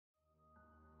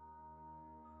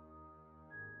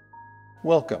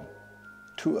Welcome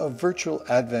to a virtual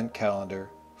Advent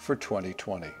calendar for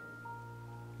 2020.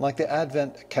 Like the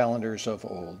Advent calendars of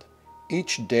old,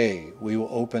 each day we will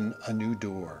open a new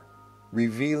door,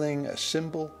 revealing a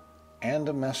symbol and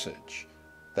a message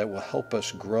that will help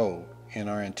us grow in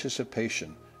our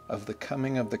anticipation of the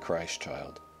coming of the Christ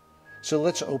child. So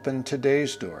let's open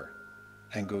today's door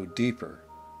and go deeper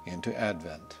into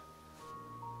Advent.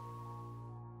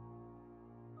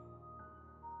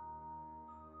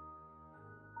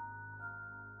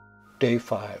 Day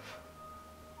 5.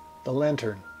 The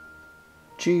Lantern.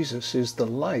 Jesus is the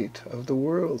light of the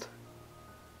world.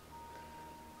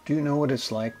 Do you know what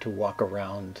it's like to walk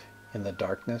around in the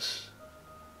darkness?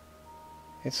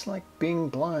 It's like being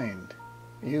blind.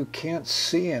 You can't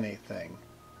see anything.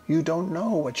 You don't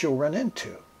know what you'll run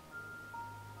into.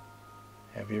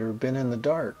 Have you ever been in the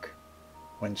dark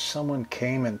when someone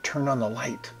came and turned on the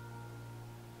light?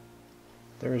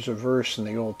 There is a verse in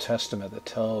the Old Testament that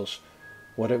tells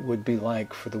what it would be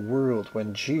like for the world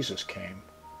when Jesus came.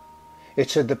 It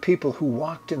said, "The people who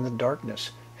walked in the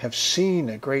darkness have seen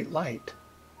a great light."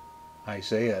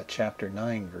 Isaiah chapter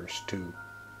 9, verse 2.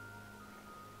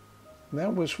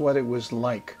 That was what it was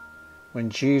like when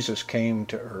Jesus came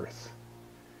to earth.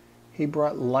 He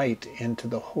brought light into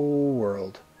the whole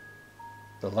world.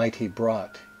 The light he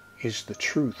brought is the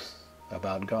truth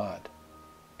about God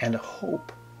and a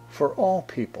hope for all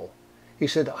people. He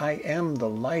said, "I am the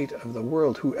light of the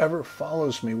world. Whoever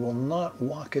follows me will not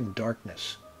walk in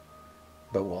darkness,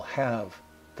 but will have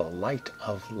the light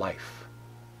of life."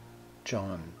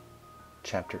 John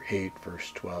chapter 8,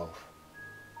 verse 12.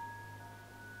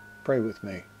 Pray with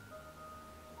me.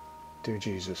 Dear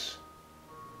Jesus,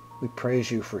 we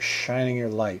praise you for shining your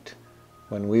light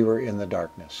when we were in the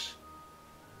darkness.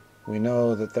 We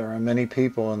know that there are many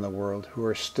people in the world who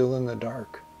are still in the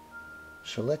dark.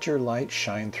 So let your light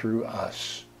shine through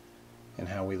us in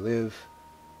how we live,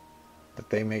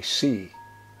 that they may see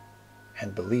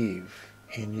and believe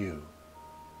in you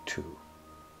too.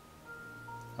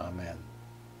 Amen.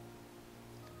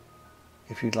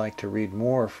 If you'd like to read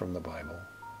more from the Bible,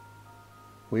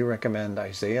 we recommend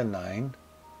Isaiah 9,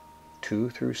 2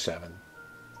 through 7,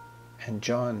 and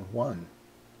John 1,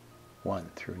 1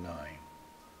 through 9.